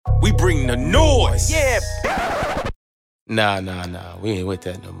We bring the noise. Yeah. Nah. We ain't with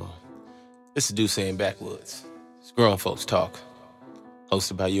that no more. This is Deuce and Backwoods. It's Grown Folks Talk.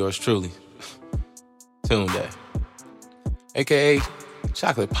 Hosted by yours truly, Tunde, a.k.a.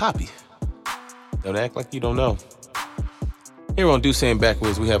 Chocolate Poppy. Don't act like you don't know. Here on Deuce and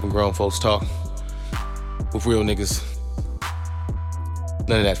Backwoods, we having Grown Folks Talk with real niggas.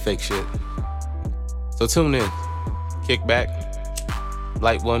 None of that fake shit. So tune in, kick back,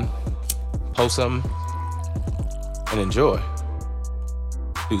 light one, post something, and enjoy.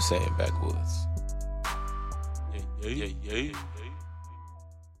 Deuce and Backwoods.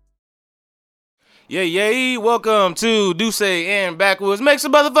 Yeah. Welcome to Deuce and Backwoods. Make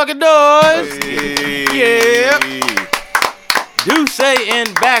some motherfucking noise. Yeah. Deuce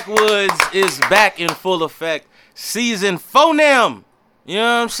and Backwoods is back in full effect. Season 4 now. You know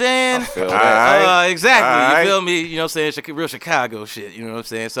what I'm saying? I feel that. Exactly. All right. You feel me? You know what I'm saying? Real Chicago shit. You know what I'm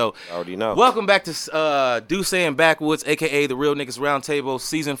saying? So, I already know. welcome back to Deuce and Backwoods, a.k.a. the Real Niggas Roundtable,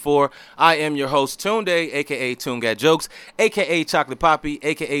 Season 4. I am your host, Tunde, a.k.a. Tune Got Jokes, a.k.a. Chocolate Poppy,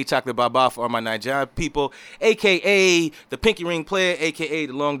 a.k.a. Chocolate Baba for all my Nigerian people, a.k.a. the Pinky Ring Player, a.k.a.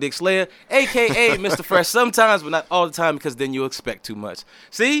 the Long Dick Slayer, a.k.a. Mr. Fresh sometimes, but not all the time because then you expect too much.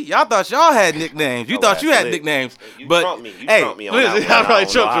 See? Y'all thought y'all had nicknames. You thought you had nicknames. You but trumped me. You hey, trumped me on listen, that one. I probably I don't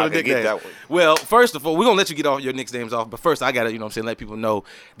know trumped how you I with could get nicknames. that one. Well, first of all, we're going to let you get all your nicknames off, but first I got to, let people know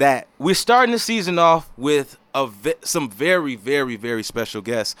that we're starting the season off with some very, very, very special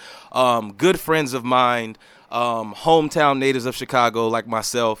guests. Good friends of mine, hometown natives of Chicago like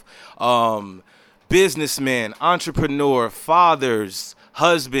myself, businessmen, entrepreneur, fathers,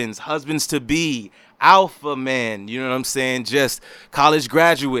 husbands to be, alpha men, you know what I'm saying? Just college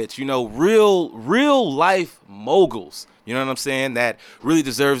graduates, real life moguls. You know what I'm saying? That really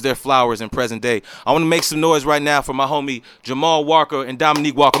deserves their flowers in present day. I want to make some noise right now for my homie Jamal Walker and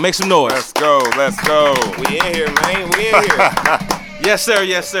Dominique Walker. Make some noise. Let's go. We in here, man. We in here. Yes,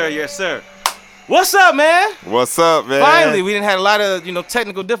 sir. What's up, man? What's up, man? Finally, we didn't have a lot of,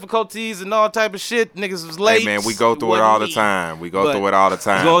 technical difficulties and all type of shit. Niggas was late. Hey, man, we go through it all the time.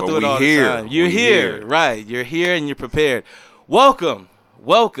 You're here. Right. You're here and you're prepared. Welcome.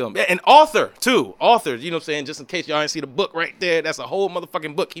 And author, too. You know what I'm saying? Just in case y'all ain't see the book right there, that's a whole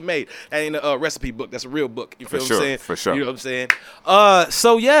motherfucking book he made. That ain't a recipe book. That's a real book. You feel what I'm saying? For sure. You know what I'm saying?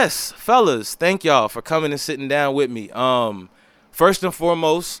 So, yes, fellas, thank y'all for coming and sitting down with me. First and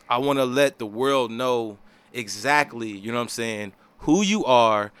foremost, I want to let the world know exactly, you know what I'm saying, who you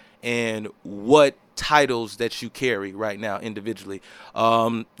are and what titles that you carry right now individually.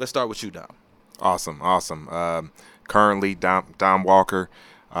 Let's start with you, Dom. Awesome. Currently, Dom Walker,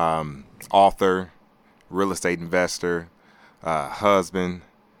 author, real estate investor, husband,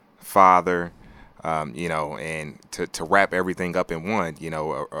 father, and to wrap everything up in one,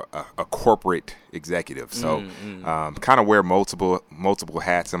 a corporate executive. So kind of wear multiple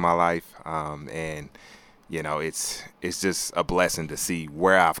hats in my life. And, it's just a blessing to see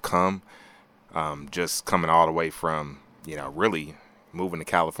where I've come, just coming all the way from, really moving to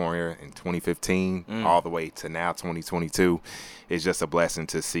California in 2015 all the way to now 2022. It's just a blessing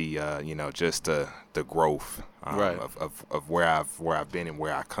to see, just the growth of where I've been and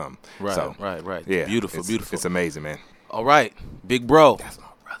where I come. Right, so, right. Yeah, Beautiful. It's amazing, man. All right, big bro. That's my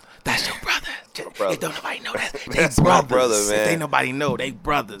brother. That's your brother. brother. Hey, don't nobody know that. They That's brothers. my brother, man. They nobody know. They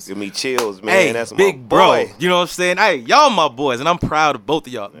brothers. Give me chills, man. Hey, That's big my bro. boy. You know what I'm saying? Hey, y'all my boys, and I'm proud of both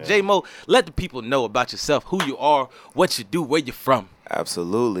of y'all. Yeah. J-Mo, let the people know about yourself, who you are, what you do, where you from.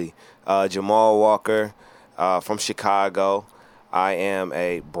 Absolutely. Jamal Walker from Chicago. I am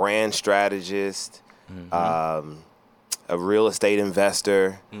a brand strategist, a real estate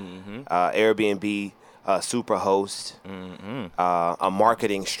investor, Airbnb super host, a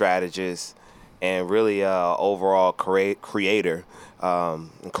marketing strategist, and really overall creator,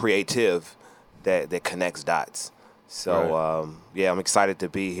 creative that connects dots. So, I'm excited to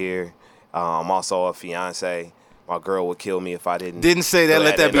be here. I'm also a fiance. My girl would kill me if I didn't say that.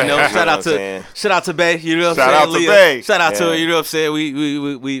 Let that be known. Shout out to Bay. You know what I'm saying? Shout out to Leah. Bay. Shout out to her. You know what I'm saying?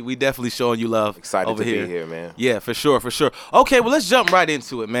 We definitely showing you love. Excited over to here. be here, man. Yeah, for sure. Okay, well let's jump right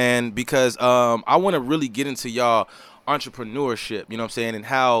into it, man, because I want to really get into y'all entrepreneurship. You know what I'm saying, and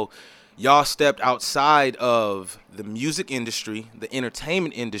how y'all stepped outside of the music industry, the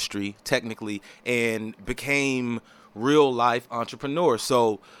entertainment industry, technically, and became real life entrepreneurs.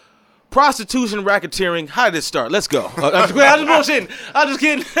 So, prostitution, racketeering. How did it start? Let's go. I'm just bullshitting. I'm just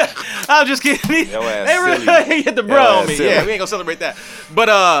kidding. I'm just kidding. Yo ass Hey, he hit the bro on me. Yeah, we ain't gonna celebrate that.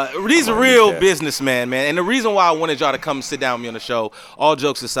 But he's a real businessman, man. And the reason why I wanted y'all to come sit down with me on the show, all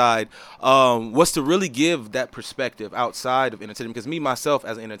jokes aside, was to really give that perspective outside of entertainment. Because me, myself,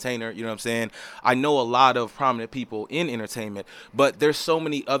 as an entertainer, you know what I'm saying, I know a lot of prominent people in entertainment, but there's so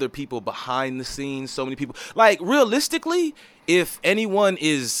many other people behind the scenes, so many people. Like, realistically, if anyone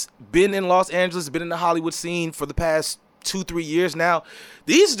is been in Los Angeles, been in the Hollywood scene for the past 2-3 years now,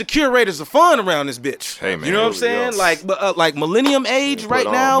 these are the curators of fun around this bitch. Hey, man. You know what I'm saying? Like Millennium Age right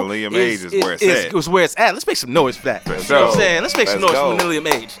now. Millennium Age is where it's at. Is where it's at. Let's make some noise for that. You know what I'm saying? Let's make some noise for Millennium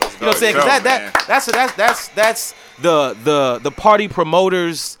Age. You know what I'm saying? Because that's the party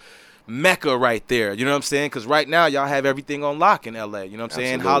promoters mecca right there. You know what I'm saying? Because right now y'all have everything on lock in LA. You know what I'm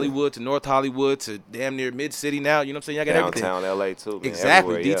saying? Hollywood to North Hollywood to damn near mid city now. You know what I'm saying? Y'all got everything. Downtown LA too. Man,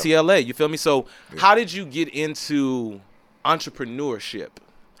 exactly. DTLA. You feel me? So how did you get into entrepreneurship?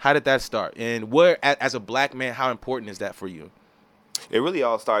 How did that start? And where, as a black man, how important is that for you? It really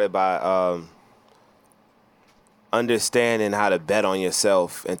all started by understanding how to bet on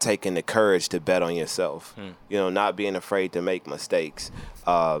yourself and taking the courage to bet on yourself. You know, not being afraid to make mistakes.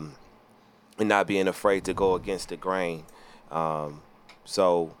 And not being afraid to go against the grain.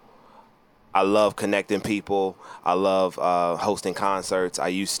 So I love connecting people. I love hosting concerts. I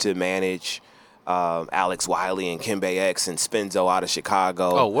used to manage Alex Wiley and Kimbe X and Spenzo out of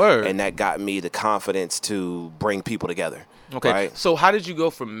Chicago. Oh, word. And that got me the confidence to bring people together. Okay, right? So how did you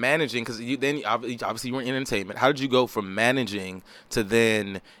go from managing, because then obviously you were in entertainment, how did you go from managing to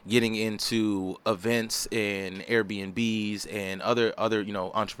then getting into events and Airbnbs and other you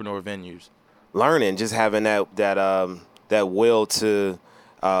know, entrepreneur venues? Learning, just having that will to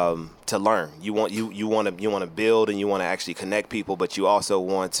learn. You want to build and you want to actually connect people, but you also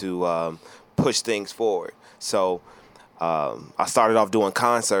want to push things forward. So I started off doing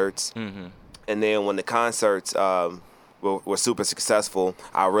concerts, and then when the concerts were super successful,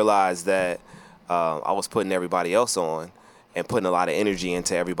 I realized that I was putting everybody else on and putting a lot of energy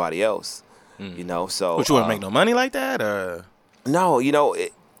into everybody else. You know, so but you wouldn't make no money like that, or no? You know,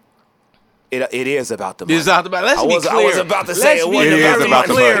 it is about the money. It's about the money. Let's be clear. I was about to say it wasn't about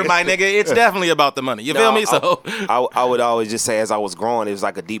the money. My nigga. It's definitely about the money. You feel me? So I would always just say, as I was growing, it was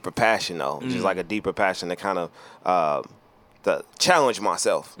like a deeper passion, though. Just like a deeper passion to kind of to challenge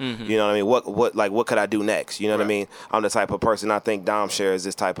myself. You know what I mean? What could I do next? You know what I mean? I'm the type of person, I think Dom shares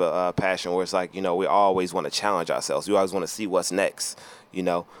this type of passion where it's like, you know, we always want to challenge ourselves. We always want to see what's next, you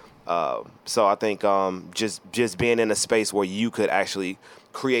know? So I think just being in a space where you could actually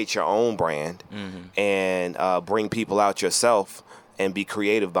create your own brand and bring people out yourself and be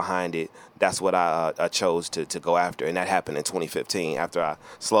creative behind it, that's what I chose to go after. And that happened in 2015 after I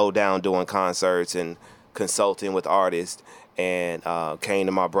slowed down doing concerts and consulting with artists and came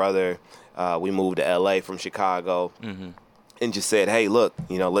to my brother. We moved to LA from Chicago and just said, hey, look,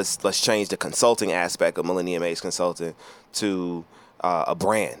 you know, let's change the consulting aspect of Millennium Age Consulting to a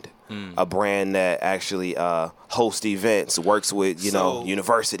brand. A brand that actually hosts events, works with, you know,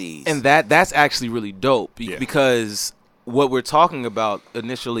 universities. And that's actually really dope because what we're talking about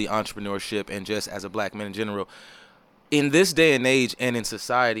initially, entrepreneurship and just as a black man in general, in this day and age and in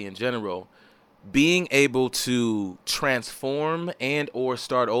society in general, being able to transform and or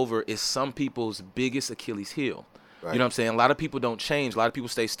start over is some people's biggest Achilles heel. Right. You know what I'm saying? A lot of people don't change. A lot of people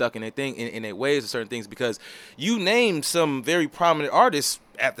stay stuck in their thing, in their ways of certain things, because you named some very prominent artists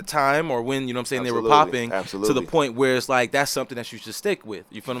at the time or when, you know what I'm saying, they were popping to the point where it's like that's something that you should stick with.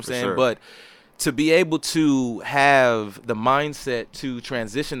 You feel what I'm saying? Sure. But to be able to have the mindset to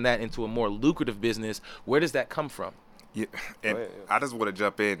transition that into a more lucrative business, where does that come from? Yeah, and I just want to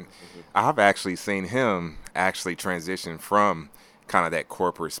jump in. I've actually seen him actually transition from kind of that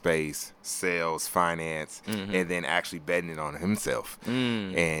corporate space, sales, finance, and then actually betting it on himself.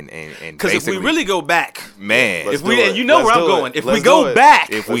 And because if we really go back, man, if we and you know where I'm going. If we go back,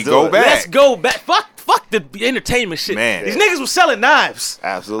 let's go back. Fuck the entertainment shit. Man, these niggas was selling knives.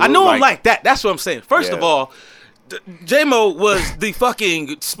 Absolutely, I know I'm like that. That's what I'm saying. First of all, J-Mo was the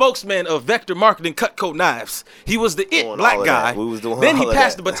fucking spokesman of Vector Marketing Cutco Knives. He was the black guy. Then he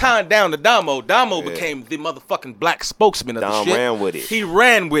passed the baton down to Damo. Damo became the motherfucking black spokesman of the shit. Ran with it. He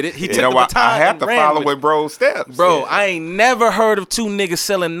ran with it. He took the baton. I have to follow with bro's steps. Bro, I ain't never heard of two niggas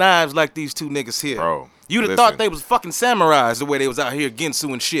selling knives like these two niggas here. Bro, you'd have thought they was fucking samurais the way they was out here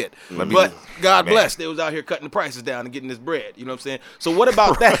Ginsu and shit. But God bless, they was out here cutting the prices down and getting this bread. You know what I'm saying? So what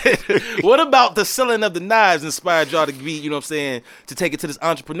about that? What about the selling of the knives inspired y'all to be, you know what I'm saying, to take it to this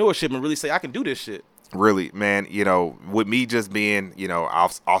entrepreneurship and really say, I can do this shit? Really, man, with me just being,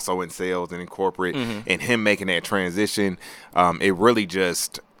 also in sales and in corporate, and him making that transition, it really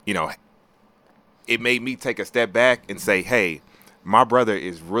just, it made me take a step back and say, hey, my brother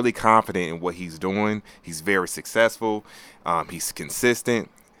is really confident in what he's doing. He's very successful. He's consistent.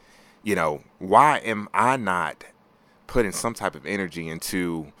 Why am I not putting some type of energy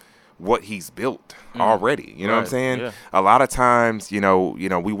into what he's built already? You know what I'm saying? Yeah. A lot of times, we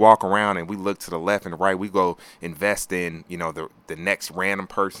walk around and we look to the left and the right. We go invest in, the next random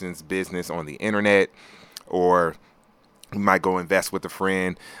person's business on the internet, or you might go invest with a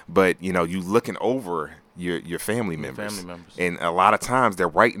friend, but you looking over your family members. And a lot of times they're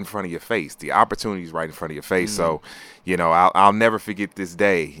right in front of your face. The opportunity is right in front of your face. So, I'll never forget this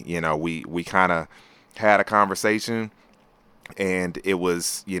day. We kind of had a conversation, and it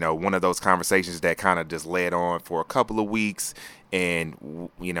was, one of those conversations that kind of just led on for a couple of weeks. And,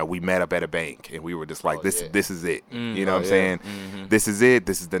 we met up at a bank, and we were just like, this is it. You know what I'm saying? This is it.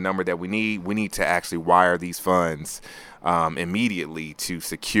 This is the number that we need. We need to actually wire these funds immediately to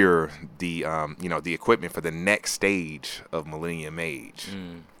secure the, the equipment for the next stage of Millennium Age.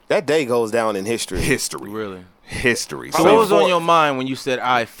 That day goes down in history. Really? History. So what was on your mind when you said, all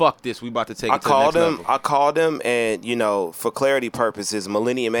right, fuck this, we about to take it to the next level? I called him, and, for clarity purposes,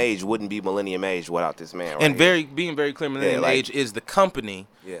 Millennium Age wouldn't be Millennium Age without this man right and here. being very clear, Millennium Age is the company,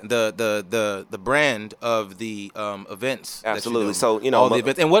 the brand of the events. Absolutely. That you do, so, all the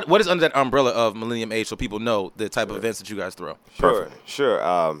events. And what is under that umbrella of Millennium Age, so people know the type of events that you guys throw?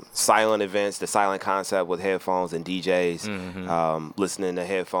 Sure. Silent events, the silent concept with headphones and DJs, listening to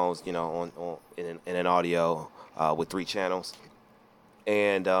headphones, in an audio with 3 channels.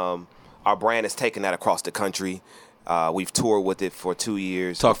 And our brand has taken that across the country. We've toured with it for 2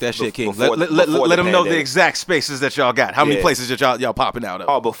 years. Talk that shit, King. Let them know the exact spaces that y'all got. How many places that y'all popping out of?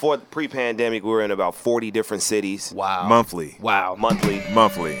 Oh, before pre-pandemic, we were in about 40 different cities. Wow. Monthly.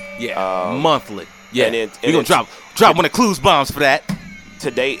 Monthly. Yeah. Monthly. Yeah. And we're going to drop one of Clues bombs for that.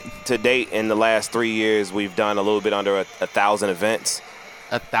 To date, in the last 3 years, we've done a little bit under 1,000 events.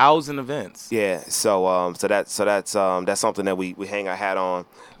 1,000 events. Yeah, so that's something that we hang our hat on.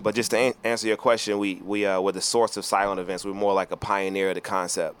 But just to answer your question, we were the source of silent events. We're more like a pioneer of the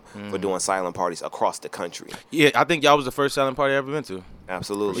concept for doing silent parties across the country. Yeah, I think y'all was the first silent party I ever been to.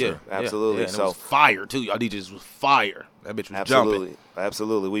 Absolutely, absolutely. Yeah. So it was fire too. Y'all DJs was fire. That bitch was jumping.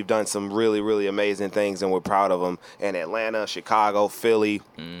 Absolutely. We've done some really, really amazing things, and we're proud of them. In Atlanta, Chicago, Philly,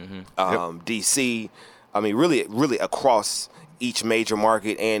 DC. I mean, really, really across each major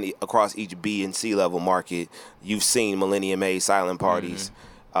market and across each B and C level market, you've seen Millennium Age silent parties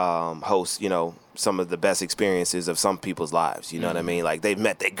host, some of the best experiences of some people's lives. You know what I mean? Like, they've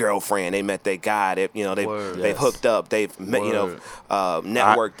met their girlfriend, they met their guy, they've hooked up, they've met,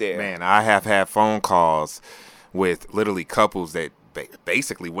 networked there. Man, I have had phone calls with literally couples that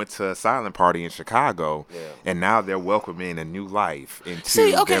basically went to a silent party in Chicago, and now they're welcoming a new life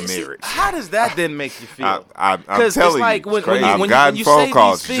into their marriage. How does that then make you feel? I'm telling like you, when I've gotten you phone say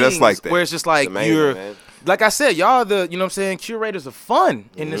calls these just like that. Where it's just like amazing, like I said, y'all the curators of fun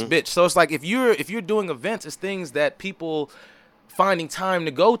in this bitch. So it's like if you're doing events, it's things that people finding time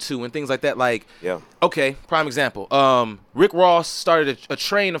to go to and things like that. Like, okay, prime example. Rick Ross started a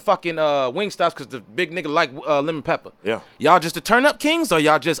train of fucking Wingstops because the big nigga like lemon pepper. Yeah. Y'all just the turn up kings, or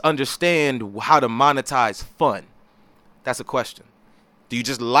y'all just understand how to monetize fun? That's a question. Do you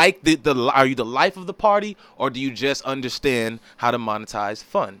just like are you the life of the party, or do you just understand how to monetize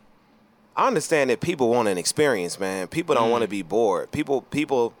fun? I understand that people want an experience, man. People don't want to be bored. People,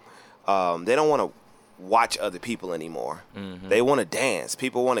 they don't want to watch other people anymore. They want to dance.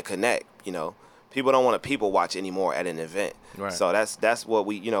 People want to connect. People don't want to people watch anymore at an event. Right. So that's what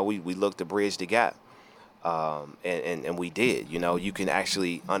we look to bridge the gap, and we did. You can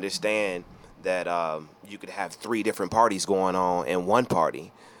actually understand that you could have 3 different parties going on in one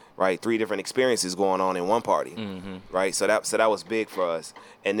party, right? 3 different experiences going on in one party, right? So that was big for us,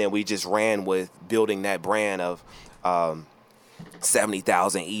 and then we just ran with building that brand of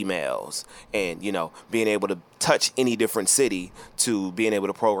 70,000 emails, and being able to touch any different city, to being able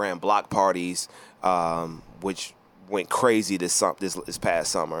to program block parties, which went crazy this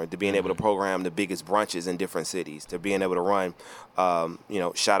past summer, to being able to program the biggest brunches in different cities, to being able to run,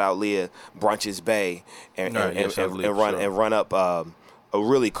 shout out Leah, Brunches Bay, and run up a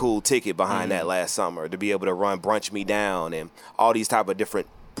really cool ticket behind that last summer, to be able to run Brunch Me Down and all these type of different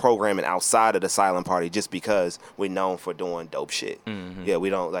programming outside of the silent party, just because we're known for doing dope shit. Yeah, we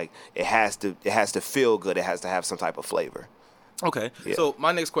don't it has to feel good. It has to have some type of flavor. Okay. Yeah. So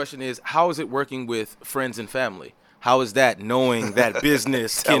my next question is, how is it working with friends and family? How is that knowing that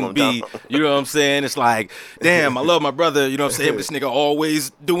business Tell can him, be, Dom. you know what I'm saying? It's like, damn, I love my brother, you know what I'm saying? But this nigga always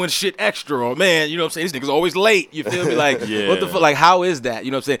doing shit extra, or man, you know what I'm saying? This nigga's always late, you feel me? Like, what the fuck? Like, how is that?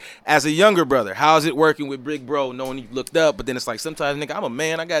 You know what I'm saying? As a younger brother, how is it working with big bro, knowing you looked up, but then it's like, sometimes, nigga, I'm a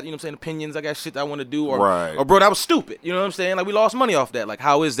man, I got, you know what I'm saying, opinions, I got shit I want to do, or, Right. or bro, that was stupid, you know what I'm saying? Like, we lost money off that. Like,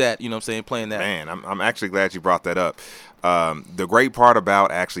 how is that, you know what I'm saying, playing that? Man, I'm actually glad you brought that up. The great part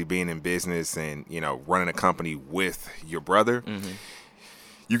about actually being in business and, you know, running a company with your brother,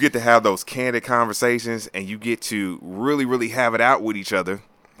 you get to have those candid conversations and you get to really, really have it out with each other,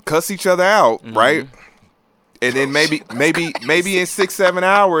 cuss each other out, right? And then maybe in 6-7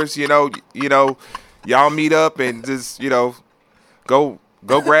 hours, you know, y'all meet up and just, you know, go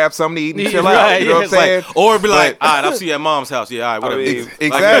grab something to eat and chill out. You know what I'm saying? Like, or be like, all right, I'll see you at mom's house. Yeah, all right, whatever.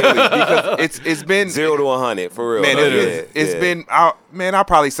 Exactly. Because it's been 0 to 100 for real. man. though. It's been man. I'll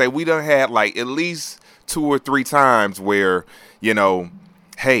probably say we done had like at least 2 or 3 times where, you know,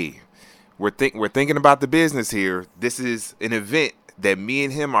 hey, we're thinking about the business here. This is an event that me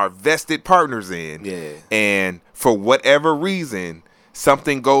and him are vested partners in. Yeah. And for whatever reason,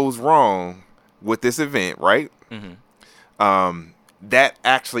 something goes wrong with this event, right? That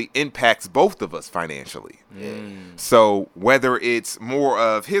actually impacts both of us financially. So whether it's more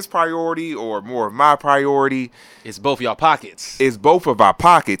of his priority or more of my priority, It's both y'all pockets. it's both of our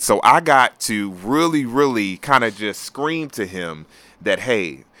pockets. So I got to really, really kind of just scream to him that,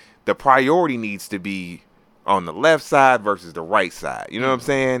 hey, the priority needs to be on the left side versus the right side. You know what I'm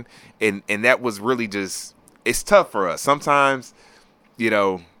saying? And that was really just, it's tough for us. Sometimes, you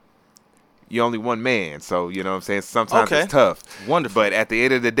know, you're only one man. So, you know what I'm saying? Sometimes Okay. it's tough. Wonderful. But at the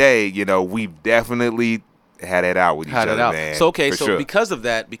end of the day, you know, we've definitely had it out with each Had other, it out. man. So okay, for so sure. because of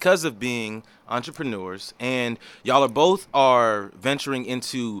that, because of being entrepreneurs, and y'all are venturing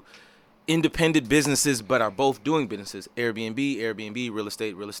into independent businesses, but are both doing businesses. Airbnb, real estate,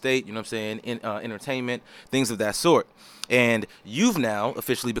 you know what I'm saying? Entertainment, things of that sort. And you've now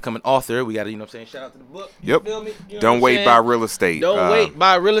officially become an author. We got to, you know what I'm saying? Shout out to the book. You Yep. feel me? You know what Don't I'm wait saying? by real estate. Don't wait,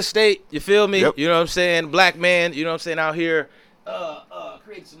 buy real estate. You feel me? Yep. You know what I'm saying? Black man, you know what I'm saying, out here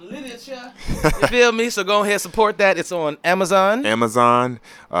create some literature. You feel me? So go ahead, support that. It's on Amazon. Amazon.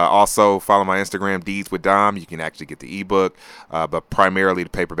 Also follow my Instagram, Deeds with Dom. You can actually get the ebook, but primarily the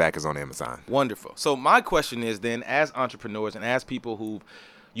paperback is on Amazon. Wonderful. So my question is then, as entrepreneurs and as people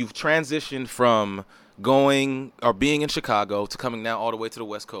you've transitioned from going or being in Chicago to coming now all the way to the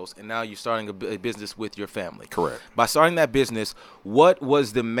West Coast, and now you're starting a business with your family. Correct. By starting that business, what were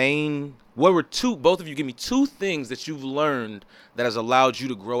both of you give me 2 things that you've learned that has allowed you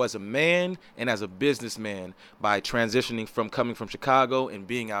to grow as a man and as a businessman by transitioning from coming from Chicago and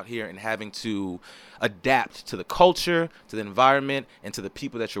being out here and having to adapt to the culture, to the environment, and to the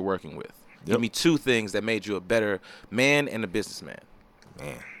people that you're working with? Give me 2 things that made you a better man and a businessman.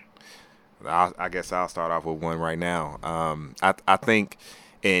 Man, I guess I'll start off with one right now. I think,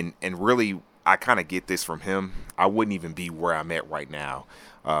 and really, I kind of get this from him. I wouldn't even be where I'm at right now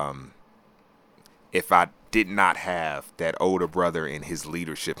if I did not have that older brother and his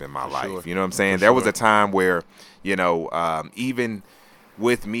leadership in my life. sure. You know what I'm saying? There was a time where, you know, even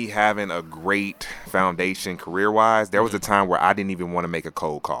with me having a great foundation career-wise, there was a time where I didn't even want to make a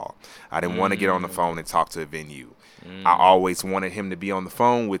cold call. I didn't want to get on the phone and talk to a venue. I always wanted him to be on the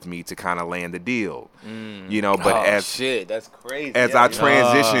phone with me to kind of land the deal, you know. But shit, that's crazy. as Yeah, I yeah.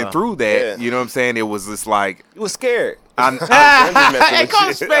 transitioned through that, Yeah. you know what I'm saying, it was just like You was scared. I'm Hey, call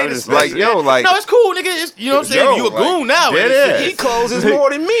a spade a spade. like, yo, like, No, it's cool, nigga. You know what I'm saying? Yo, You a like, goon now. dead and shit. ass. He closes more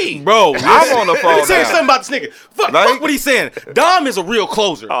than me. Bro, I'm on the phone Let me tell you now. something about this nigga. Fuck Like- what he's saying. Dom is a real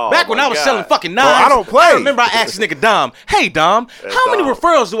closer. Oh, Back when my I was God. selling fucking Bro, knives, I don't play. I remember I asked this nigga Dom, hey Dom, how many Dom.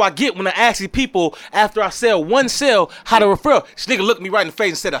 referrals do I get when I ask these people after I sell one sale how to refer? This nigga looked me right in the face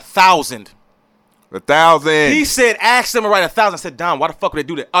and said 1,000. 1,000. He said, ask them to write 1,000. I said, Dom, why the fuck would they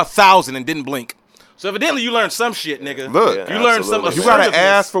do that? 1,000 and didn't blink. So evidently you learned some shit, nigga. Look, you Yeah, learned some absolutely. You gotta assertiveness.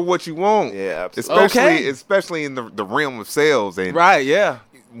 ask for what you want. Yeah, absolutely. Especially in the realm of sales. And Right, yeah.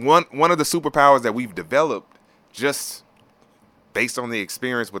 one of the superpowers that we've developed just based on the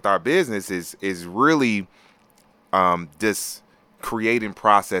experience with our business is really just creating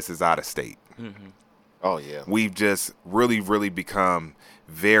processes out of state. Oh yeah. We've just really, really become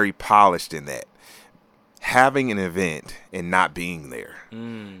very polished in that. Having an event and not being there,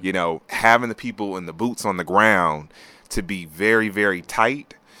 you know, having the people in the boots on the ground to be very, very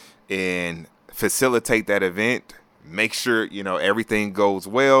tight and facilitate that event, make sure, you know, everything goes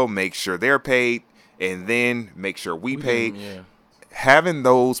well, make sure they're paid, and then make sure we paid. Yeah. Having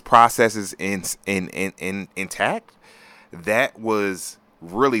those processes intact, that was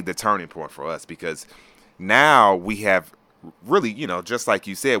really the turning point for us, because now we have really, just like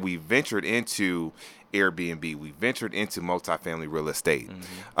you said, we ventured into Airbnb. We ventured into multifamily real estate.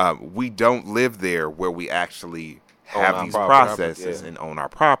 We don't live there where we actually have these processes and own our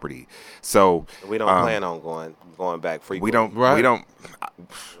property. So we don't plan on going back frequently.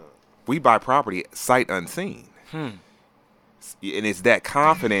 We buy property sight unseen. And it's that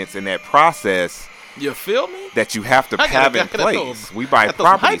confidence in that process. You feel me? That you have to have in place. We buy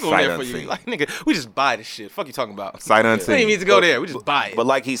property sight unseen. Like, nigga, we just buy this shit. Fuck you talking about? Sight unseen. We ain't need to go there. We just buy it. But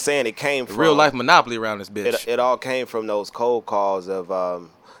like he's saying, it came from real life monopoly around this bitch. It all came from those cold calls of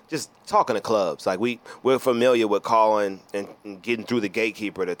just talking to clubs. Like we're familiar with calling and getting through the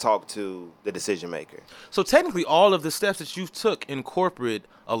gatekeeper to talk to the decision maker. So technically, all of the steps that you took in corporate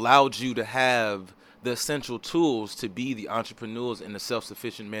allowed you to have the essential tools to be the entrepreneurs and the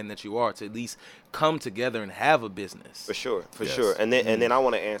self-sufficient man that you are, to at least come together and have a business. For sure. And then I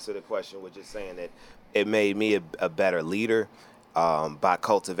want to answer the question with just saying that it made me a better leader by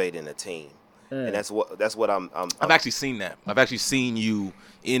cultivating a team. And that's what I've actually seen that. I've actually seen you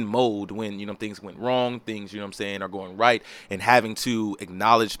in mode when, things went wrong, things, are going right, and having to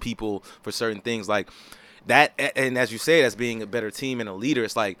acknowledge people for certain things like that. And as you say, as being a better team and a leader,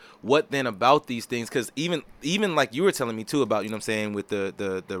 it's like, what then about these things? Because even like you were telling me too about, with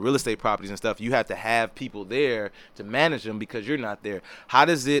the real estate properties and stuff, you have to have people there to manage them because you're not there. How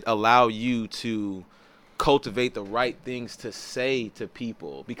does it allow you to cultivate the right things to say to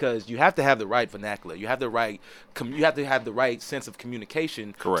people? Because you have to have the right vernacular, you have to have the right sense of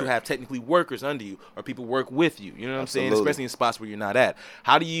communication. Correct. To have technically workers under you or people work with you, you know what Absolutely. I'm saying, especially in spots where you're not at.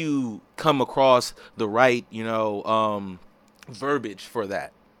 How do you come across the right verbiage for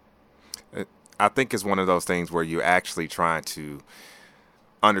that? I think it's one of those things where you're actually trying to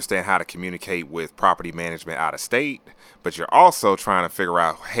understand how to communicate with property management out of state, but you're also trying to figure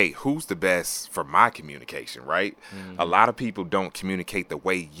out, hey, who's the best for my communication, right? A lot of people don't communicate the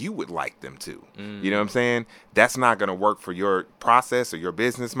way you would like them to. You know what I'm saying? That's not going to work for your process or your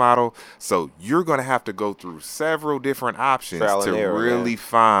business model. So you're going to have to go through several different options to really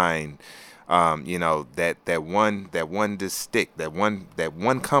find, that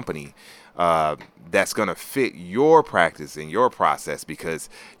one company that's going to fit your practice and your process, because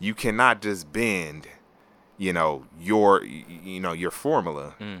you cannot just bend, your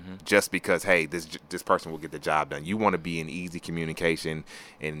formula just because, hey, this person will get the job done. You want to be in easy communication,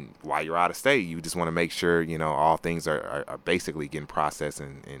 and while you're out of state, you just want to make sure, all things are basically getting processed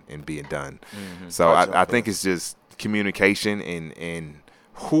and being done. So I think it's just communication and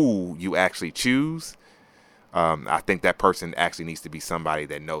who you actually choose. I think that person actually needs to be somebody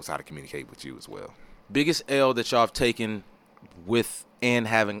that knows how to communicate with you as well. Biggest L that y'all have taken with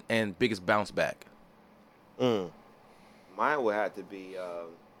and biggest bounce back? Mine would have to be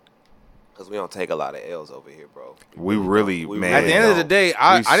because we don't take a lot of L's over here, bro. We really, man. At the end of the day,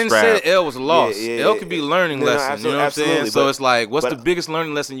 I didn't say that L was a loss. L could be learning lesson. You know what I'm saying? So it's like, what's the biggest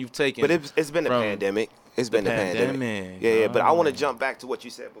learning lesson you've taken? But it's been the pandemic. It's been the pandemic. Yeah. But I want to jump back to what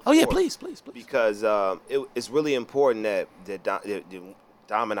you said before. Oh yeah, please. Because it's really important that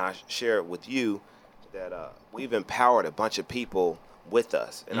Dom and I share it with you that we've empowered a bunch of people with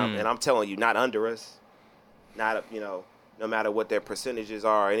us, and I'm telling you, not under us, not no matter what their percentages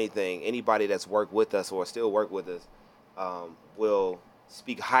are or anything. Anybody that's worked with us or still work with us will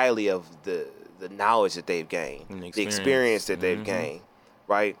speak highly of the knowledge that they've gained, the experience that they've gained,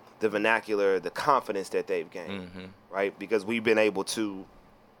 right? The vernacular, the confidence that they've gained, right? Because we've been able to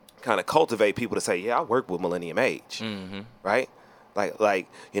kind of cultivate people to say, yeah, I work with Millennium Age, right? Like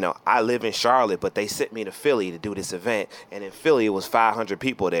I live in Charlotte, but they sent me to Philly to do this event, and in Philly it was 500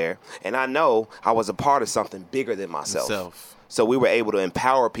 people there, and I know I was a part of something bigger than myself. So we were able to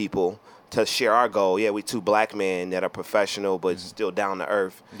empower people to share our goal. Yeah, we two black men that are professional but still down to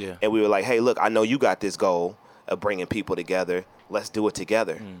earth. Yeah. And we were like, hey, look, I know you got this goal of bringing people together. Let's do it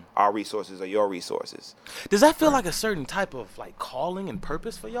together. Our resources are your resources. Does that feel like a certain type of like calling and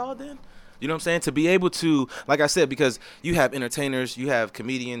purpose for y'all then? You know what I'm saying? To be able to, like I said, because you have entertainers, you have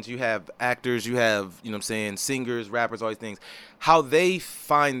comedians, you have actors, you have, singers, rappers, all these things. How they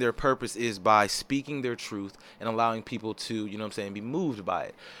find their purpose is by speaking their truth and allowing people to, be moved by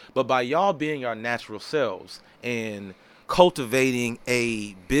it. But by y'all being our natural selves and cultivating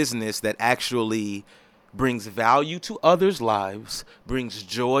a business that actually brings value to others' lives, brings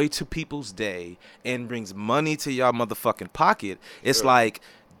joy to people's day, and brings money to y'all motherfucking pocket, it's like,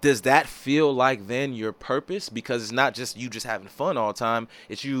 does that feel like then your purpose? Because it's not just you just having fun all the time.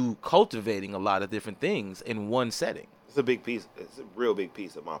 It's you cultivating a lot of different things in one setting. It's a big piece. It's a real big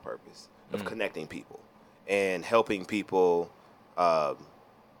piece of my purpose of connecting people and helping people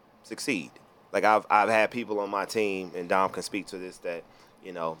succeed. Like I've had people on my team, and Dom can speak to this, that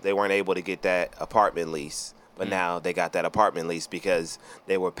they weren't able to get that apartment lease, but now they got that apartment lease because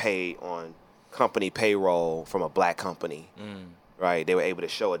they were paid on company payroll from a black company, right? They were able to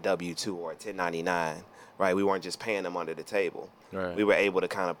show a W-2 or a 1099, right? We weren't just paying them under the table. Right. We were able to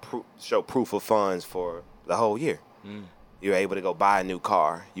kind of show proof of funds for the whole year. You were able to go buy a new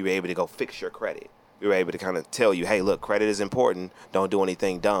car. You were able to go fix your credit. We were able to kind of tell you, hey, look, credit is important. Don't do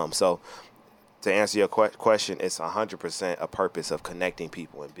anything dumb. So to answer your question, it's 100% a purpose of connecting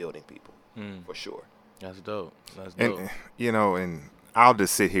people and building people, for sure. That's dope. That's dope. And, and I'll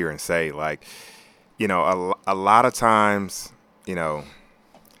just sit here and say, like, a lot of times,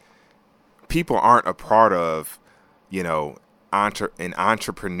 people aren't a part of, an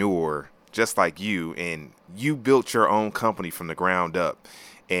entrepreneur just like you, and you built your own company from the ground up.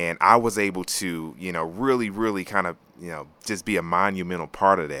 And I was able to, really, really kind of, just be a monumental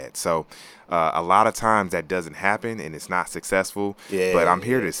part of that. So a lot of times that doesn't happen and it's not successful. Yeah, but I'm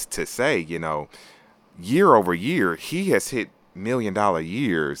here to say, year over year, he has hit $1 million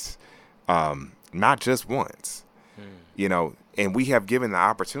years, not just once, and we have given the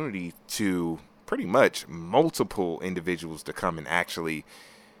opportunity to pretty much multiple individuals to come and actually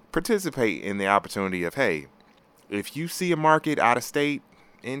participate in the opportunity of, hey, if you see a market out of state,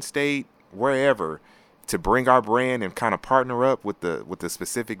 in state, wherever, to bring our brand and kind of partner up with the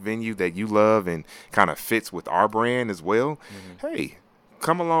specific venue that you love and kind of fits with our brand as well, hey,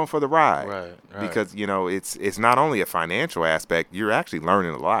 come along for the ride. Right. Because, it's not only a financial aspect, you're actually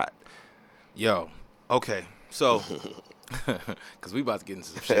learning a lot. Yo, okay. So, because we about to get into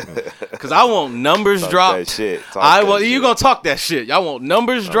some shit. Because I want numbers dropped. You gonna talk that shit. I want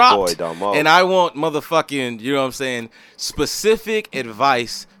numbers dropped. Boy, and I want motherfucking, you know what I'm saying, specific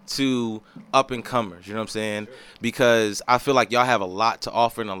advice to up and comers. You know what I'm saying? Because I feel like y'all have a lot to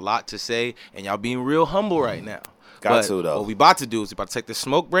offer and a lot to say, and y'all being real humble right now. Got to, though. What we about to do is we about to take this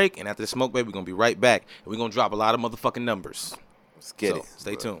smoke break, and after the smoke break, we're gonna be right back, and we're gonna drop a lot of motherfucking numbers. Let's get it.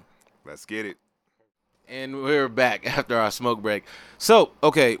 Stay tuned. Let's get it. And we're back after our smoke break. So,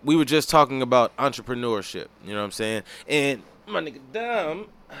 okay, we were just talking about entrepreneurship. You know what I'm saying? And my nigga Dom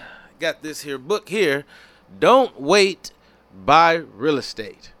got this here book here. Don't Wait, Buy Real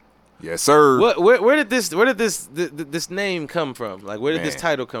Estate. Yes, sir. Where did this name come from? Like, where did this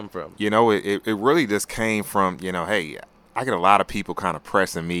title come from? It really just came from, hey, I get a lot of people kind of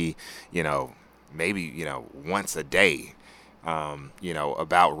pressing me, maybe, once a day,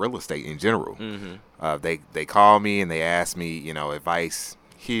 about real estate in general. They call me and they ask me, advice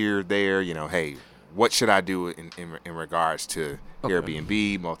here, there, hey, what should I do in regards to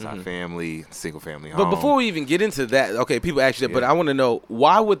Airbnb, multifamily, single family home? But before we even get into that, okay, people ask you that, but I want to know,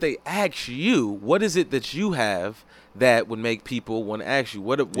 why would they ask you? What is it that you have that would make people want to ask you?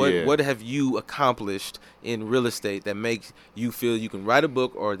 What have you accomplished in real estate that makes you feel you can write a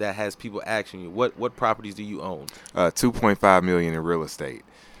book, or that has people asking you? What properties do you own? $2.5 million in real estate.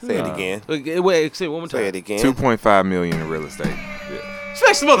 Say it again. Wait, say it one more time. Say it again. $2.5 million in real estate.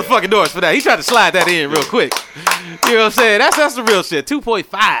 Smash the motherfucking doors for that. He tried to slide that in real quick. You know what I'm saying? That's the real shit. 2.5.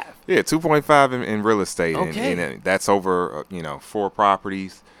 Yeah, 2.5 in real estate. Okay. And that's over, 4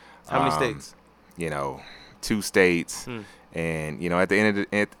 properties. How many states? 2 states. And, at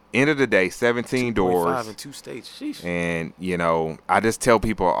the end of the day, 17 doors. 5 in 2 states. Sheesh. And, I just tell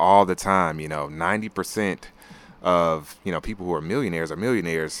people all the time, 90% of, people who are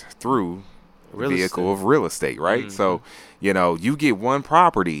millionaires through the vehicle of real estate, right? So, you get one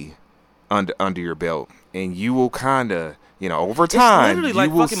property under your belt, and you will kind of, over time, it's literally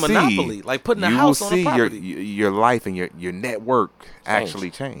like fucking Monopoly, like putting a house on a property. your life and your network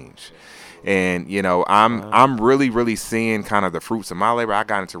actually change. And I'm really, really seeing kind of the fruits of my labor. I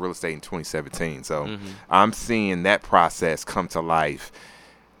got into real estate in 2017, so I'm seeing that process come to life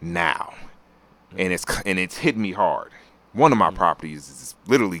now, and it's hit me hard. One of my properties has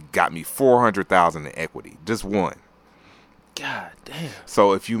literally got me $400,000 in equity, just one. God damn.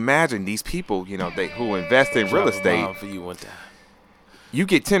 So if you imagine these people, who invest in real estate, for you one time. You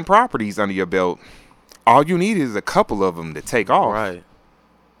get 10 properties under your belt. All you need is a couple of them to take off. Right.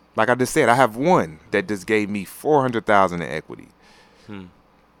 Like I just said, I have one that just gave me $400,000 in equity.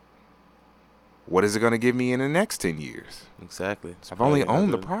 What is it going to give me in the next 10 years? Exactly. I've only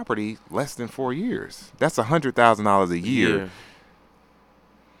owned the property less than 4 years. That's $100,000 a year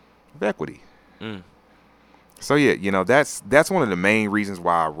of equity. So yeah, that's one of the main reasons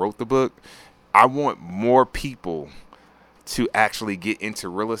why I wrote the book. I want more people to actually get into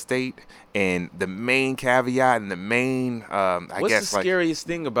real estate. And the main caveat and the main, what's the scariest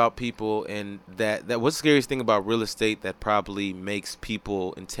thing about people, and that what's the scariest thing about real estate that probably makes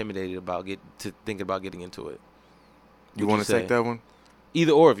people intimidated about thinking about getting into it? You want to take that one?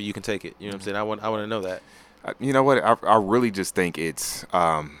 Either or, if you can take it. You know what I'm saying? I want to know that. You know what? I really just think it's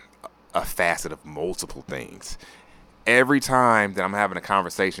a facet of multiple things. Every time that I'm having a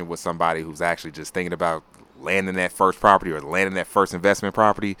conversation with somebody who's actually just thinking about landing that first property or landing that first investment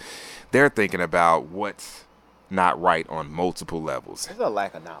property, they're thinking about what's not right on multiple levels. There's a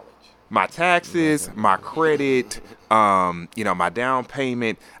lack of knowledge. My taxes, my credit, my down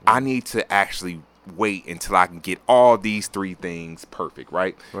payment. I need to actually wait until I can get all these three things perfect,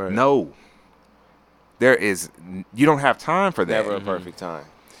 right? No. You don't have time for that. Never a perfect time.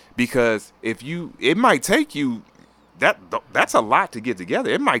 Because it might take you, that's a lot to get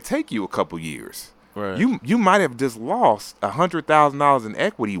together. It might take you a couple years. Right. You might have just lost $100,000 in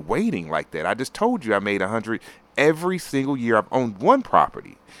equity waiting like that. I just told you I made $100 every single year I've owned one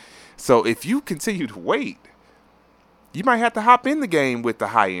property. So if you continue to wait, you might have to hop in the game with the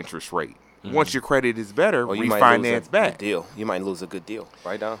high interest rate. Once your credit is better, refinance back. Deal. You might lose a good deal,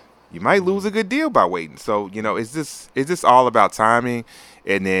 right, Don? You might lose a good deal by waiting. So, it's just all about timing.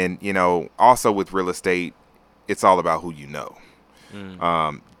 And then, also with real estate, it's all about who you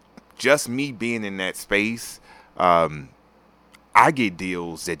know. Just me being in that space, I get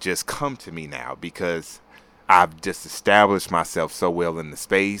deals that just come to me now because I've just established myself so well in the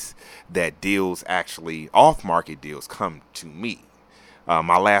space that deals actually, off-market deals, come to me.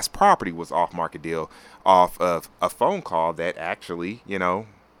 My last property was off-market deal off of a phone call that actually,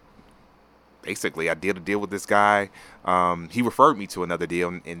 basically I did a deal with this guy. He referred me to another deal,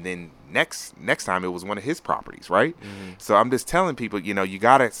 and then next time it was one of his properties, right? So I'm just telling people, you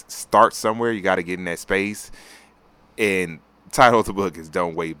got to start somewhere. You got to get in that space. And title of the book is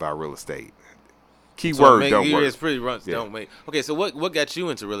Don't Wait by Real Estate. Keyword, don't wait. It's pretty runs. Yeah. Don't wait. Okay, so what got you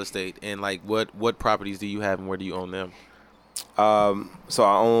into real estate, and like what properties do you have, and where do you own them? So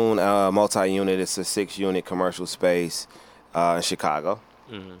I own a multi-unit. It's a 6-unit commercial space in Chicago.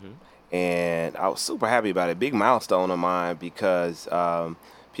 And I was super happy about it. Big milestone of mine because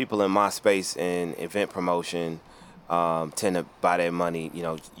people in my space in event promotion tend to buy their money,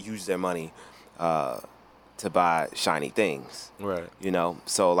 use their money to buy shiny things. Right.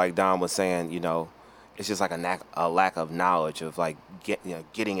 So like Don was saying, it's just like a lack of knowledge of like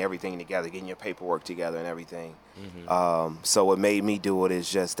getting everything together, getting your paperwork together and everything. So what made me do it is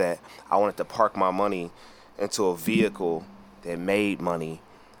just that I wanted to park my money into a vehicle that made money.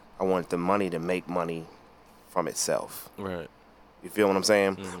 I wanted the money to make money from itself. Right. You feel what I'm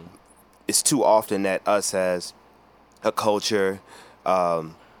saying? It's too often that us as a culture,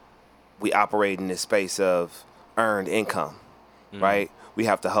 we operate in this space of earned income, right? We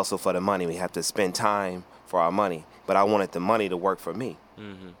have to hustle for the money. We have to spend time for our money. But I wanted the money to work for me,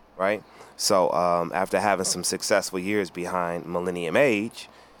 right? So after having some successful years behind Millennium Age,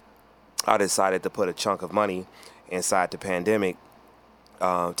 I decided to put a chunk of money inside the pandemic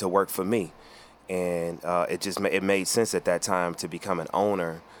to work for me. And it made sense at that time to become an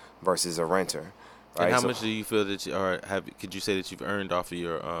owner versus a renter. Right? And how much do you feel that could you say that you've earned off of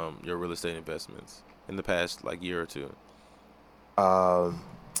your real estate investments in the past year or two?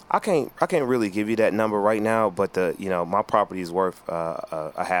 I can't really give you that number right now, but my property is worth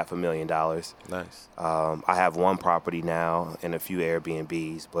 $500,000. Nice. I have one property now and a few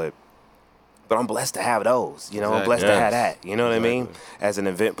Airbnbs, but I'm blessed to have those. Exactly. I'm blessed to have that. You know what I mean? As an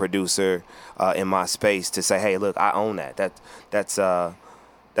event producer in my space, to say, hey, look, I own that. That's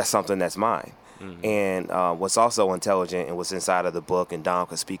something that's mine. And what's also intelligent and what's inside of the book, and Dom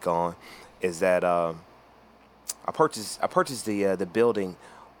could speak on, is that I purchased the building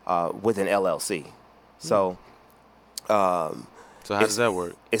with an LLC. So how does that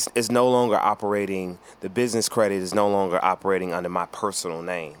work? It's no longer operating. The business credit is no longer operating under my personal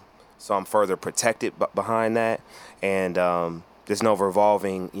name. So I'm further protected behind that, and there's no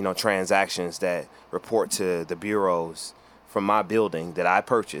revolving, transactions that report to the bureaus from my building that I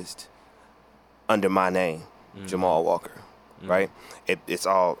purchased under my name, Jamal Walker, right? It's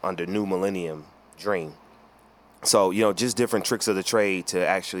all under New Millennium Dream. So, just different tricks of the trade to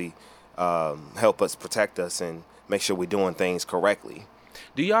actually help us protect us and make sure we're doing things correctly.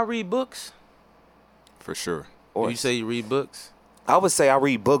 Do y'all read books? For sure. Do you say you read books? I would say I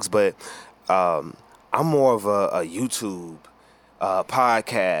read books, but I'm more of a YouTube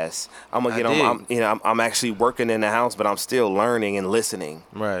podcast. I'm gonna get on. I'm actually working in the house, but I'm still learning and listening.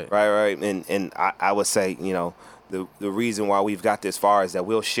 Right. And I would say, the reason why we've got this far is that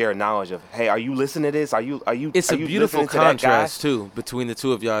we'll share knowledge of, hey, are you listening to this? Are you? It's are a you beautiful listening to that guy? contrast too between the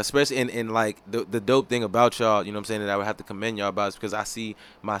two of y'all, especially and like the dope thing about y'all, you know what I'm saying, that I would have to commend y'all about is because I see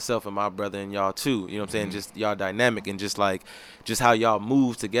myself and my brother in y'all too, you know what I'm saying, just y'all dynamic and just how y'all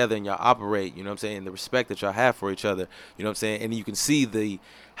move together and y'all operate, you know what I'm saying, and the respect that y'all have for each other, you know what I'm saying, and you can see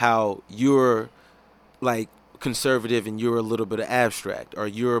how you're like conservative and you're a little bit of abstract, or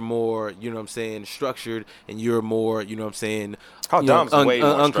you're more, you know what I'm saying, structured, and you're more, you know what I'm saying,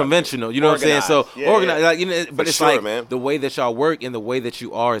 unconventional, you know what I'm saying, so organized, like, you know, but it's like, man, the way that y'all work and the way that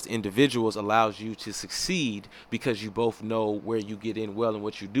you are as individuals allows you to succeed because you both know where you get in well and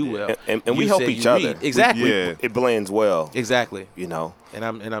what you do well, and we help each other. Exactly. It blends well, exactly, you know, and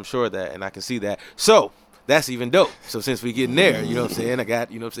I'm sure of that, and I can see that. So that's even dope. So since we getting there, you know what I'm saying, I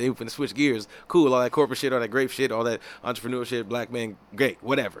got, you know what I'm saying, we're finna switch gears. Cool, all that corporate shit, all that grape shit, all that entrepreneur shit, black man, great,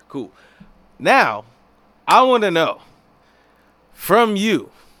 whatever, cool. Now, I want to know from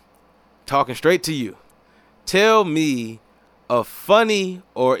you, talking straight to you, tell me a funny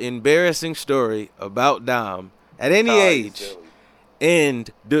or embarrassing story about Dom at any age.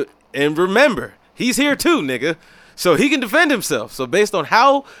 And remember, he's here too, nigga. So he can defend himself. So based on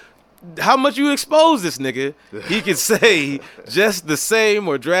how much you expose this nigga, he can say just the same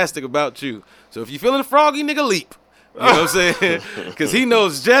or drastic about you. So if you feeling froggy, nigga, leap. You know what I'm saying? Because he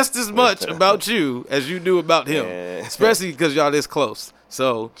knows just as much about you as you do about him, especially because y'all this close.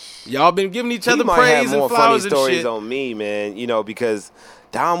 So y'all been giving each other praise and flowers and shit. He might have more funny stories on me, man. You know, because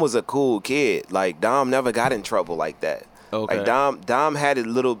Dom was a cool kid. Like, Dom never got in trouble like that. Okay. Like, Dom had a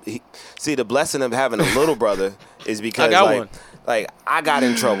little. See, the blessing of having a little brother is because I got one. Like, I got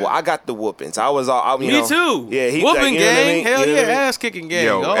in trouble. I got the whoopings. I was all. Me too. Yeah, whooping gang. Hell yeah, ass kicking gang.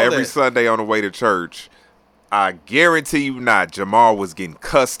 Yo, every Sunday on the way to church, I guarantee you not, Jamal was getting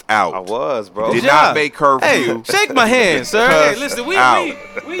cussed out. I was, bro. Did not make curfew. Hey, shake my hand, sir. Hey, listen, we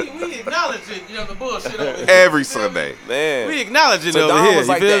acknowledge it, you know, the bullshit over here. Every Sunday. Man. We acknowledge it so over Dom here. was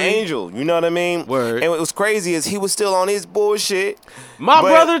like the angel, you know what I mean? Word. And what was crazy is he was still on his bullshit. My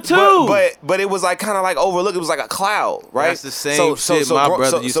brother too. But it was like kind of like overlooked. It was like a cloud, right? That's the same shit my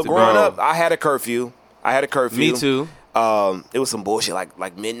brother used to do. So growing up, I had a curfew. Me too. It was some bullshit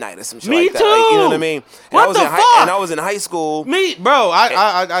like midnight or some shit Me like that. too. Like, you know what I mean? And What the fuck? And I was in high school. Bro,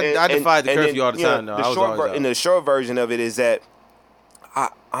 I defied the curfew all the time. And the short version of it is that,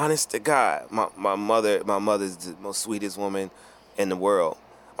 honest to God, my mother's the most sweetest woman in the world.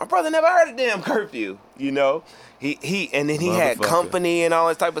 My brother never heard a damn curfew, you know? He had company and all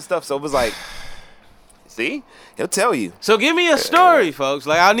that type of stuff. So it was like, see? He'll tell you. So give me a story, folks.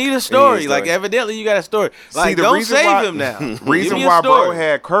 Like, I need a story. Like, evidently you got a story. Like, don't save him now. Reason why bro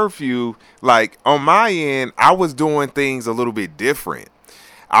had curfew, like, on my end, I was doing things a little bit different.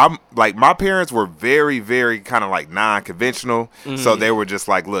 I'm like, my parents were very, very kind of like non-conventional. Mm-hmm. So they were just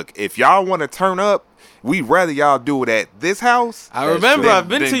like, look, if y'all want to turn up, we'd rather y'all do it at this house. I remember I've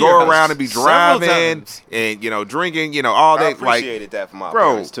been to your house. Go around and be driving and, you know, drinking, you know, all that. I appreciated that from my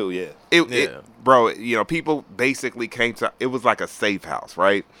parents too, yeah. Bro, you know, people basically came to, it was like a safe house,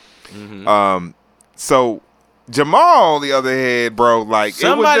 right? Mm-hmm. So Jamal, on the other hand, bro, like,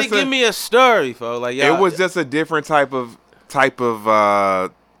 somebody give me a story, folks. Like, it was just a different type of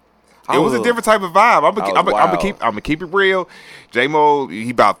it was a different type of vibe. I'm gonna keep it real. J-Mo,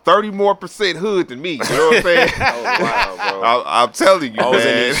 he about 30% more hood than me. You know what I'm saying? Oh, wow, bro. I'm telling you, I was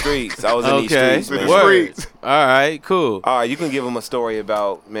in these streets. I was in these streets, man. Streets. All right, cool. All right, you can give him a story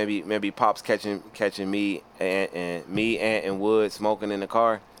about maybe Pops catching me and Wood smoking in the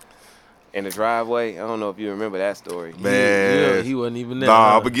car. In the driveway. I don't know if you remember that story. Man. He wasn't even there.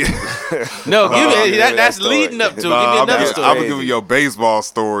 Nah, huh? No, give me that's leading up to it. Give me another story. I'm going to give you your baseball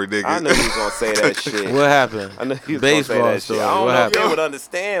story, nigga. I knew he was going to say that shit. What happened? I knew he was going to say that story. shit. I don't what know happened? if they would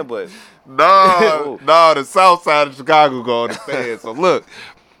understand, but... No, the south side of Chicago going to understand. So look,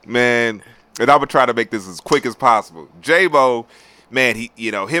 man, and I'm going to try to make this as quick as possible. J-Bo, man,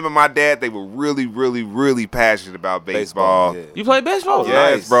 him and my dad, they were really, really, really passionate about baseball. Yeah. You play baseball?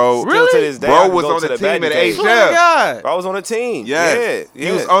 Yes, nice. bro. Really? Still to this day, bro was on the team at HF. God. I was on the team. Yes. Yeah.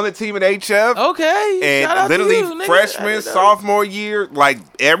 He was on the team at HF. Okay. And literally freshman, sophomore year, like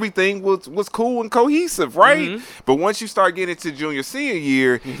everything was cool and cohesive, right? Mm-hmm. But once you start getting into junior, senior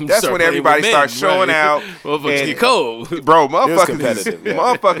year, that's when everybody starts showing out. Motherfuckers get cold. Bro,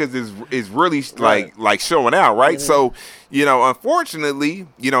 motherfuckers is really like showing out, right? Mm-hmm. So, unfortunately,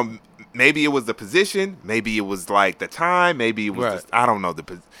 maybe it was the position, maybe it was like the time, maybe it was I don't know.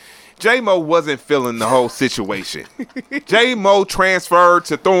 J-Mo wasn't feeling the whole situation. J-Mo transferred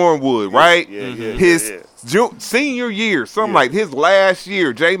to Thornwood, right? Yeah, his Senior year, something like his last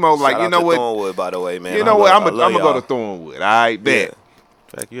year. J-Mo, like, Shout you out know to what? Thornwood, by the way, man. You know what? I'm gonna go y'all. to Thornwood. All right, bet.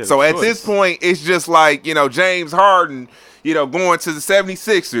 Yeah. So at this point, it's just like, James Harden, going to the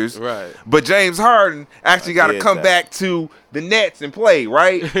 76ers. Right. But James Harden actually got to come back to the Nets and play,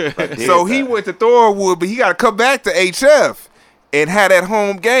 right? So he went to Thornwood, but he got to come back to HF and have that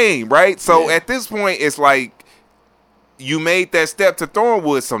home game, right? So at this point, it's like you made that step to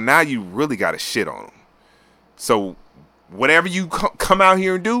Thornwood, so now you really got to shit on him. So whatever you come out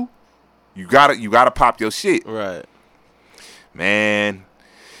here and do, you gotta pop your shit. Right. Man.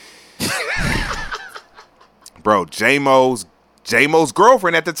 Bro, J-Mo's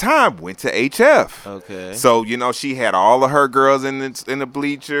girlfriend at the time went to HF. Okay. So, she had all of her girls in the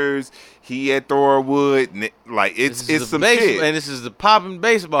bleachers. He at Thornwood. Like, it's some shit. And this is the popping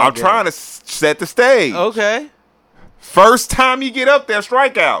baseball I'm game. trying to set the stage. Okay. First time you get up there,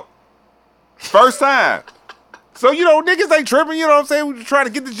 strikeout. First time. So, niggas ain't tripping, you know what I'm saying? We're trying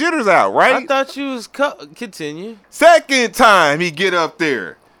to get the jitters out, right? I thought you was continue. Second time he get up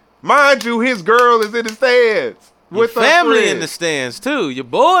there. Mind you, his girl is in the stands. Your With family in the stands, too. Your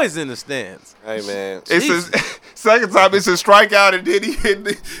boys in the stands. Hey, man. It's his second time it's a strikeout, and then he hit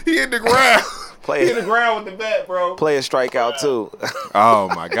the ground. He hit the ground with the bat, bro. Play a strikeout, too. Oh,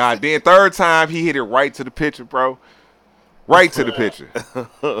 my God. Then third time, he hit it right to the pitcher, bro. Right to the pitcher.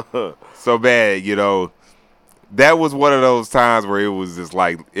 So bad, That was one of those times where it was just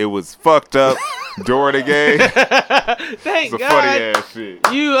like, it was fucked up during the game. Thank it's a God funny ass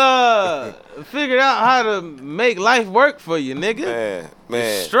shit. you figured out how to make life work for you, nigga.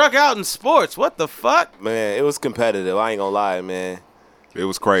 Man. Struck out in sports. What the fuck? Man, it was competitive. I ain't gonna lie, man. It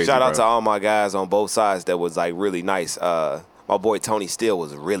was crazy. Shout out to all my guys on both sides that was like really nice. My boy Tony Steele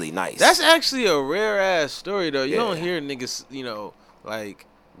was really nice. That's actually a rare ass story though. You Yeah. don't hear niggas, like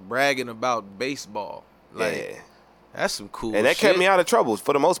bragging about baseball. Like that's some cool and that shit. kept me out of trouble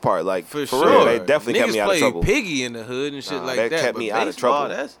for the most part. Like For sure, sure. they definitely kept Niggas me out of trouble. played piggy in the hood and shit like that that. kept But me out of baseball,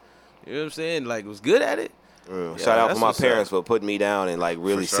 trouble. That's, you know what I'm saying? Like, was good at it. Shout out that's for my what's parents up. for putting me down and like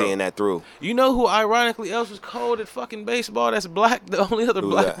really For sure. seeing that through. You know who ironically else was cold at fucking baseball? That's black. The only other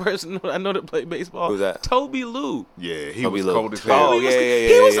Who's black that? person I know that played baseball. Who's that? Toby Lou. Yeah, he Toby was Lou. cold as hell. Oh, He was- yeah.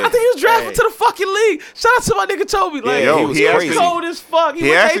 He was. yeah. I think he was drafted Hey. to the fucking league. Shout out to my nigga Toby. Like, Yeah, he he was was crazy. cold as fuck. He He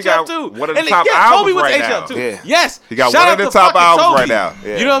went actually to HF got too. one of the And top Toby albums went to right HF now. too. Yeah. Yes. He got Shout one out of the to top fucking albums Toby. right now.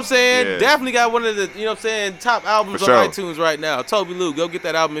 Yeah. You know what I'm saying? Yeah. Definitely got one of the, you know what I'm saying, top albums For on sure. iTunes right now. Toby Lou, go get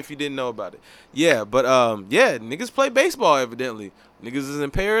that album if you didn't know about it. Yeah, but yeah, niggas play baseball evidently. Niggas is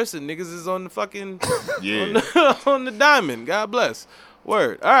in Paris and niggas is on the fucking Yeah. on the diamond. God bless.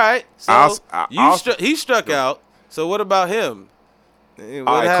 Word. All right. So he struck out. So what about him? What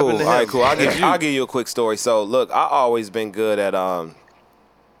All right, happened cool. to him? All right, cool. I'll give you a quick story. So look, I always been good at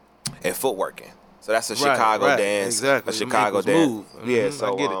footworking. So that's a Chicago right, dance, exactly. a The Chicago Maples dance. move. Yeah, Mhm,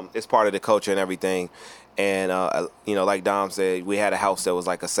 so I get it. it's part of the culture and everything. And like Dom said, we had a house that was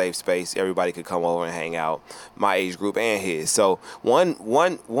like a safe space. Everybody could come over and hang out, my age group and his. So one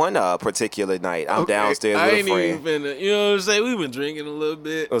particular night, I'm downstairs I with a ain't friend. even finna, you know what I'm saying? We've been drinking a little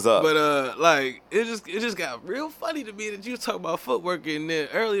bit. What's up? But like it just got real funny to me that you was talking about footwork and then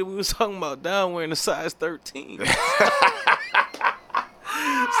earlier we was talking about Don wearing a size 13.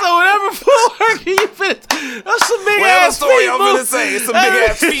 So whatever footwork you fit, that's some big Whatever ass story feet I'm moving. finna say, it's some big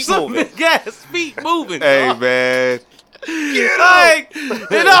ass feet Some moving. big ass feet moving. Hey, dog. man. Like,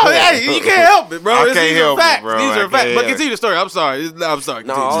 hey, you can't help it, bro. I These can't are help it, facts. bro. These I are facts. can't But help continue the story. I'm sorry. I'm sorry.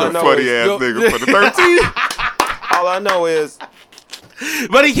 No, Continue all the I story. know Funny is- ass nigga for the 13. All I know is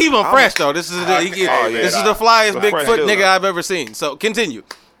But he keep him fresh though. This is this is the flyest Fresh Bigfoot dude. nigga I've ever seen. So continue.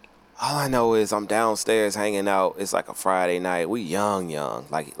 all I know is I'm downstairs hanging out. It's like a Friday night. We young,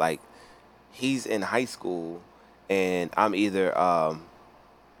 like he's in high school, and I'm either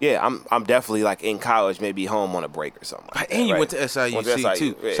I'm definitely like in college, maybe home on a break or something. Like that, And you right? went to SIUC Went to SIU,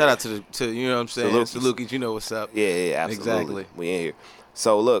 too. yeah. Shout out to you know what I'm saying. Salukis. Salukis, you know what's up. Yeah, absolutely. Exactly. We in here.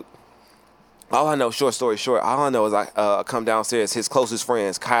 So look, all I know, short story short, all I know is I come downstairs. His closest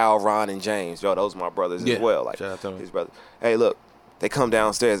friends, Kyle, Ron, and James. Yo, those are my brothers Yeah. as well. Like Shout out to them. his brothers. Hey, look, they come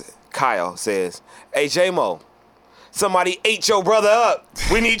downstairs. Kyle says, "Hey, J-Mo, somebody ate your brother up.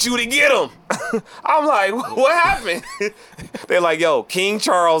 We need you to get him." I'm like, what happened? They're like, yo, King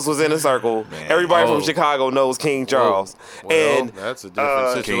Charles was in a circle. Everybody Oh. from Chicago knows King Charles. Well, and that's a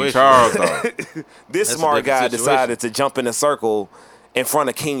different situation. King Charles, though. this That's a smart guy different situation. decided to jump in a circle in front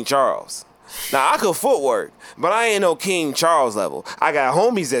of King Charles. Now, I could footwork, but I ain't no King Charles level. I got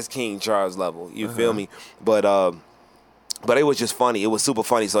homies that's King Charles level. You feel me? But it was just funny. It was super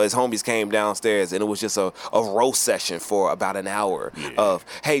funny. So his homies came downstairs, and it was just a roast session for about an hour of,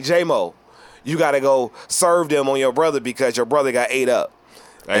 hey, J-Mo, you got to go serve them on your brother because your brother got ate up.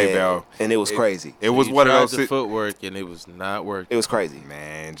 Hey, bro. And it was crazy. It was one of those the footwork, and it was not working. It was crazy.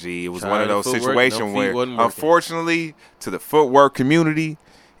 Man, it was Tried one of those the footwork, situations no where, feet wasn't working. unfortunately, to the footwork community,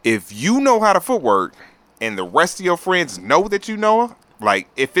 if you know how to footwork and the rest of your friends know that you know, like,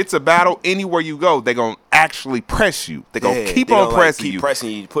 if it's a battle anywhere you go, they're going to actually press you. They're going to keep on pressing you. Keep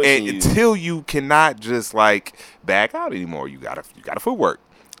pressing you, pushing you. Until you cannot just, like, back out anymore. You got to footwork.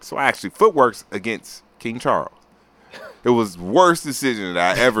 So, I actually footworks against King Charles. It was the worst decision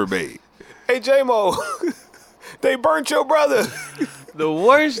that I ever made. Hey, J-Mo, they burnt your brother. The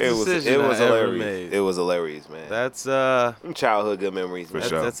worst decision I ever made. It was hilarious, man. That's childhood good memories, man.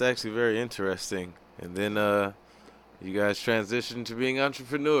 sure. That's actually very interesting. And then you guys transitioned to being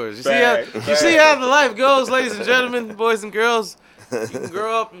entrepreneurs. You see how the life goes, ladies and gentlemen, boys and girls. You can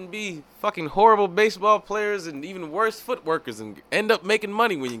grow up and be fucking horrible baseball players and even worse footworkers and end up making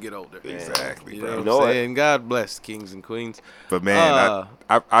money when you get older. Exactly, You bro. know what I'm saying? God bless kings and queens. But man,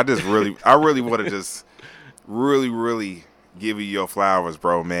 I really want to just really give you your flowers,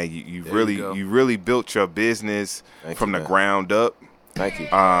 bro. Man, you really built your business from the ground up. Thank you.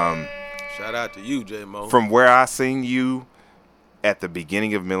 Shout out to you, J-Mo. From where I seen you at the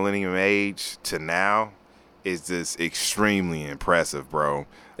beginning of Millennium Age to now is just extremely impressive, bro.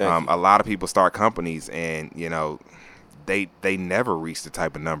 A lot of people start companies and they never reach the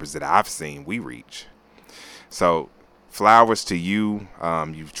type of numbers that I've seen we reach. So flowers to you.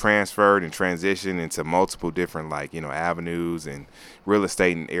 You've transferred and transitioned into multiple different avenues and real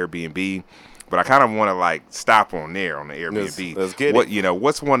estate and Airbnb. But I kind of want to stop on there on the Airbnb. Let's get it.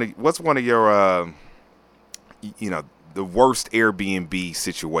 What's one of your the worst Airbnb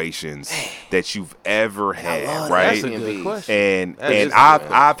situations that you've ever had, right? That's a good question. And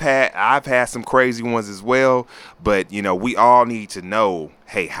I've had some crazy ones as well, but we all need to know,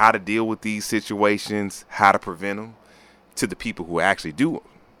 hey, how to deal with these situations, how to prevent them to the people who actually do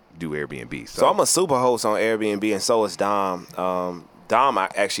Airbnb. So I'm a super host on Airbnb, and so is Dom. Dom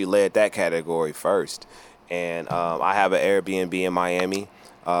actually led that category first, and I have an Airbnb in Miami.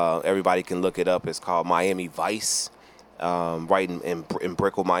 Everybody can look it up. It's called Miami Vice. Right in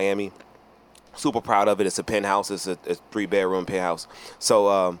Brickell, Miami. Super proud of it. It's a penthouse. It's a 3-bedroom penthouse.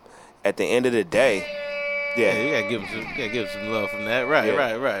 So at the end of the day, you gotta give some love from that.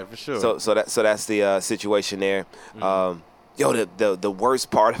 Right, for sure. So that's the situation there. Mm-hmm. The worst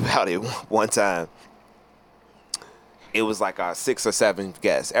part about it, one time, it was like our 6 or 7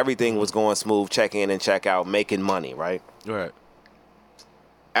 guests. Everything was going smooth, check in and check out, making money, right? Right.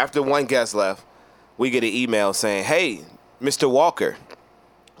 After one guest left, we get an email saying, hey, Mr. Walker,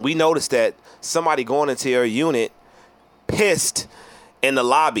 we noticed that somebody going into your unit pissed in the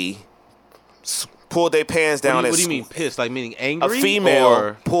lobby, pulled their pants down. What do you mean pissed? Like meaning angry? A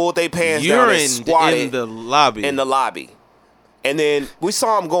female pulled their pants down and squatted in the lobby. And then we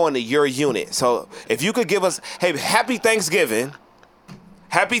saw him go into your unit. So if you could give us, hey, happy Thanksgiving,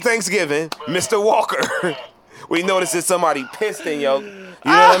 Mr. Walker. We noticed that somebody pissed in your, you know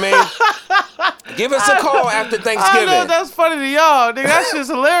what I mean? Give us a call after Thanksgiving. I know that's funny to y'all, nigga. That shit's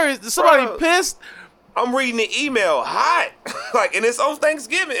hilarious. Somebody pissed. I'm reading the email hot, and it's on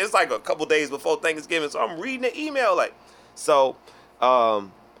Thanksgiving. It's like a couple days before Thanksgiving, so I'm reading the email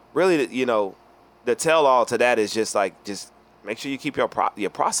really, the tell-all to that is just make sure you keep your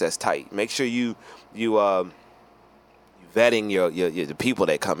process tight. Make sure you vetting your the people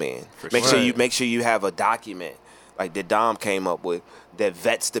that come in. Make sure you have a document like that Dom came up with that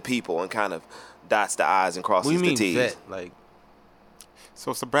vets the people and kind of dots the I's and crosses the T's. Vet?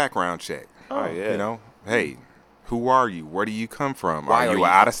 So it's a background check. Oh yeah. Hey, who are you? Where do you come from? Why are you an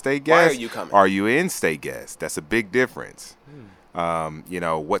out-of-state guest? Why are you coming? Are you in-state guest? That's a big difference.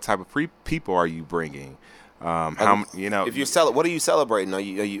 What type of people are you bringing? If you're what are you celebrating? Are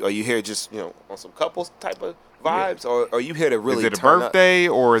you here just on some couples type of vibes, or are you here to really? Is it a birthday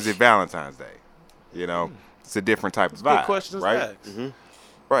or is it Valentine's Day? It's a different type of vibe. Good questions, right? Mm-hmm.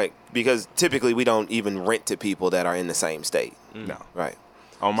 Right, because typically we don't even rent to people that are in the same state. No, right.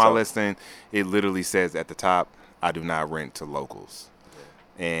 On my listing, it literally says at the top, I do not rent to locals.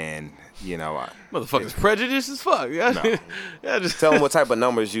 And, motherfuckers prejudiced as fuck. No. Just tell them what type of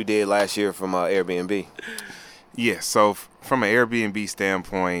numbers you did last year from Airbnb. Yeah, so from an Airbnb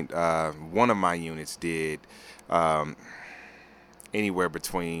standpoint, one of my units did anywhere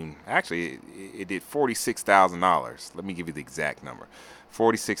between, actually, it did $46,000. Let me give you the exact number.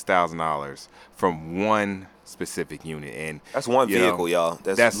 $46,000 from one specific unit, and that's one vehicle, y'all.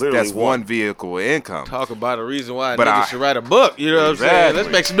 That's one vehicle income. Talk about a reason why niggas should write a book. You know what I'm saying? Let's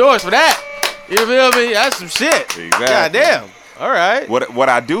make some noise for that. You feel me? That's some shit. Exactly. Goddamn. All right. What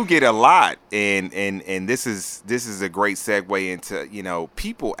I do get a lot, and this is a great segue into, you know,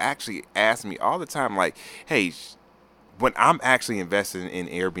 people actually ask me all the time, like, hey, when I'm actually investing in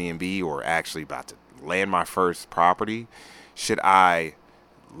Airbnb or actually about to land my first property, should I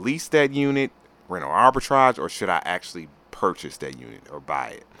lease that unit, rent or arbitrage, or should I actually purchase that unit or buy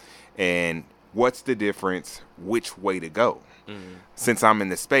it? And what's the difference? Which way to go? Since I'm in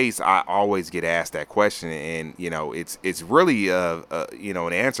the space, I always get asked that question, and you know, it's really you know,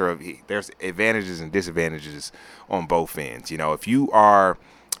 an answer of there's advantages and disadvantages on both ends. You know, if you are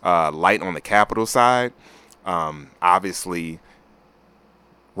light on the capital side, obviously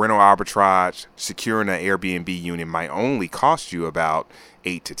rental arbitrage, securing an Airbnb unit might only cost you about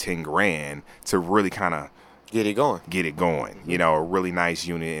 $8 to $10,000 to really kind of Get it going. You know, a really nice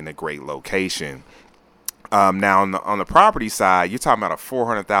unit in a great location. Now on the property side, you're talking about a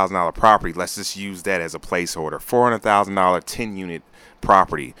 $400,000 property. Let's just use that as a placeholder. $400,000 10-unit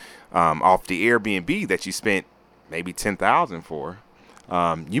property off the Airbnb that you spent maybe $10,000 for.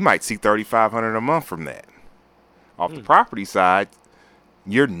 You might see $3,500 a month from that. Off the property side,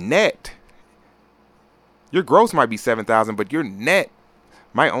 your gross might be $7,000, but your net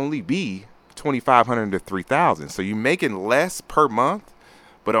might only be $2,500 to $3,000. So you're making less per month.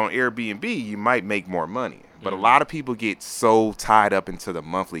 But on Airbnb, you might make more money. But a lot of people get so tied up into the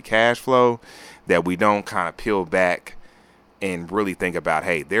monthly cash flow that we don't kind of peel back and really think about,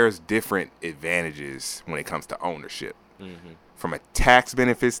 hey, there's different advantages when it comes to ownership. From a tax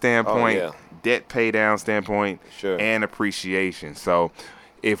benefit standpoint, debt pay down standpoint, and appreciation. So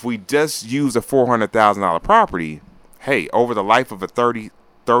if we just use a $400,000 property, hey, over the life of a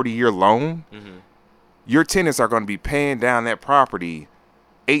 30-year loan, your tenants are going to be paying down that property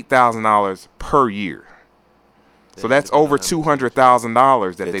 $8,000 per year. So that's over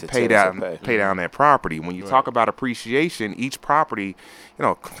 $200,000 that they pay down that property. When you talk about appreciation, each property, you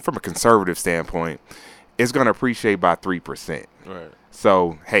know, from a conservative standpoint, is going to appreciate by 3%. Right.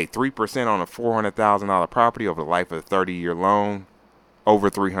 So, hey, 3% on a $400,000 property over the life of a 30-year loan, over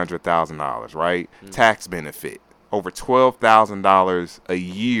 $300,000, right? Tax benefit, over $12,000 a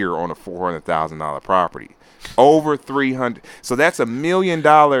year on a $400,000 property. Over 300. So that's $1 million.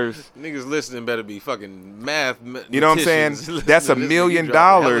 Niggas listening better be fucking math. You know what I'm saying? That's $1 million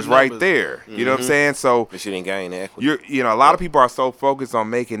right there. You know what I'm saying? So but you didn't gain equity. You know, a lot of people are so focused on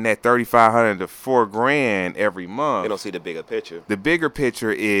making that $3,500 to $4,000 every month. They don't see the bigger picture. The bigger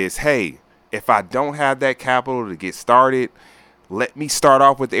picture is, hey, if I don't have that capital to get started, let me start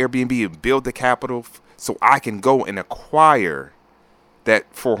off with Airbnb and build the capital so I can go and acquire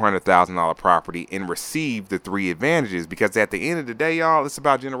that $400,000 property and receive the 3 advantages. Because at the end of the day, y'all, it's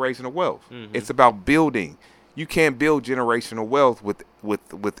about generational wealth. It's about building. You can't build generational wealth with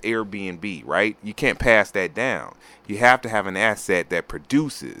Airbnb, right? You can't pass that down. You have to have an asset that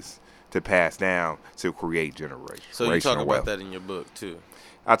produces to pass down to create generational wealth. So you talk about that in your book too.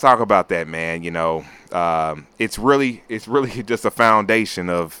 I talk about that, man. You know, it's really just a foundation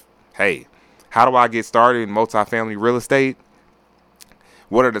of, hey, how do I get started in multifamily real estate?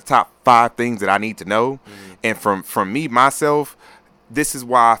 What are the top 5 things that I need to know? And from me, myself, this is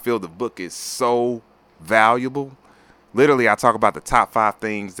why I feel the book is so valuable. Literally, I talk about the top 5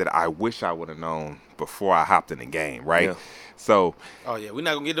 things that I wish I would have known before I hopped in the game, right? Yeah. So, we're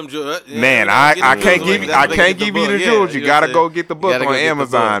not gonna get them jewels. Man, I can't give you the jewels. You gotta go get the book on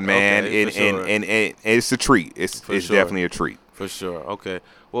Amazon, man. Okay, and it's a treat. It's definitely a treat. For sure. Okay.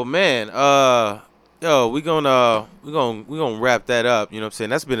 Well, man, we're gonna wrap that up. You know what I'm saying?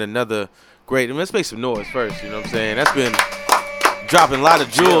 That's been another great. I mean, let's make some noise first. You know what I'm saying? That's been dropping a lot of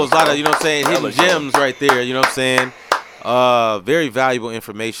jewels, a lot of, you know what I'm saying, hidden gems right there. You know what I'm saying? Very valuable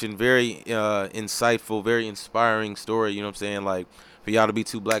information, very insightful, very inspiring story. You know what I'm saying? Like, for y'all to be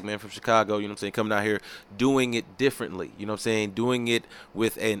 2 black men from Chicago, you know what I'm saying, coming out here, doing it differently. You know what I'm saying? Doing it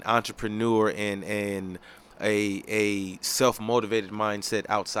with an entrepreneur and a self-motivated mindset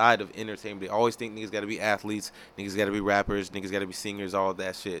outside of entertainment. They always think niggas got to be athletes, niggas got to be rappers, niggas got to be singers, all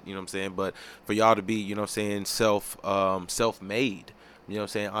that shit. You know what I'm saying? But for y'all to be, you know what I'm saying, self-made, you know what I'm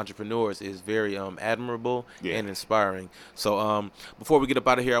saying, entrepreneurs is very admirable and inspiring. So before we get up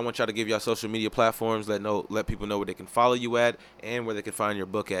out of here, I want y'all to give y'all social media platforms, let people know where they can follow you at and where they can find your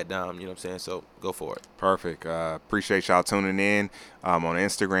book at, Dom. You know what I'm saying? So go for it. Perfect. Appreciate y'all tuning in. On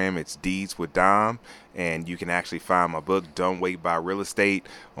Instagram, it's Deeds with Dom, and you can actually find my book, Don't Wait Buy Real Estate,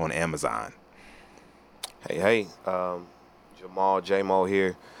 on Amazon. Hey, Jamal J-Mo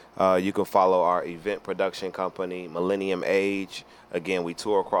here. You can follow our event production company, Millennium Age. Again, we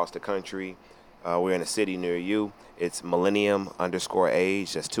tour across the country, we're in a city near you. It's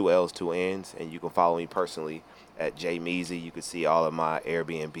millennium_age. That's 2 L's, 2 N's. And you can follow me personally at Jay Measy. You can see all of my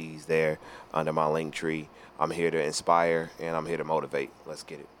Airbnbs there under my link tree. I'm here to inspire, and I'm here to motivate. Let's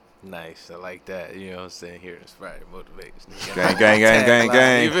get it. Nice. I like that. You know what I'm saying? Here, inspire, motivate.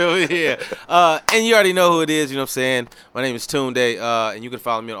 Gang. You feel me? Yeah. And you already know who it is. You know what I'm saying? My name is Tunde, and you can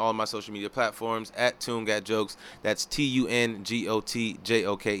follow me on all of my social media platforms at TunGotJokes. That's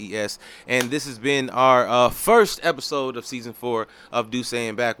TUNGOTJOKES. And this has been our first episode of season 4 of Do Say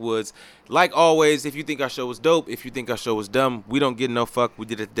in Backwoods. Like always, if you think our show was dope, if you think our show was dumb, we don't get no fuck. We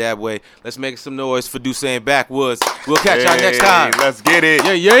did it the dab way. Let's make some noise for Do Say in Backwoods. We'll catch y'all next time. Let's get it.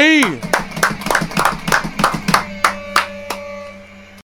 Yeah.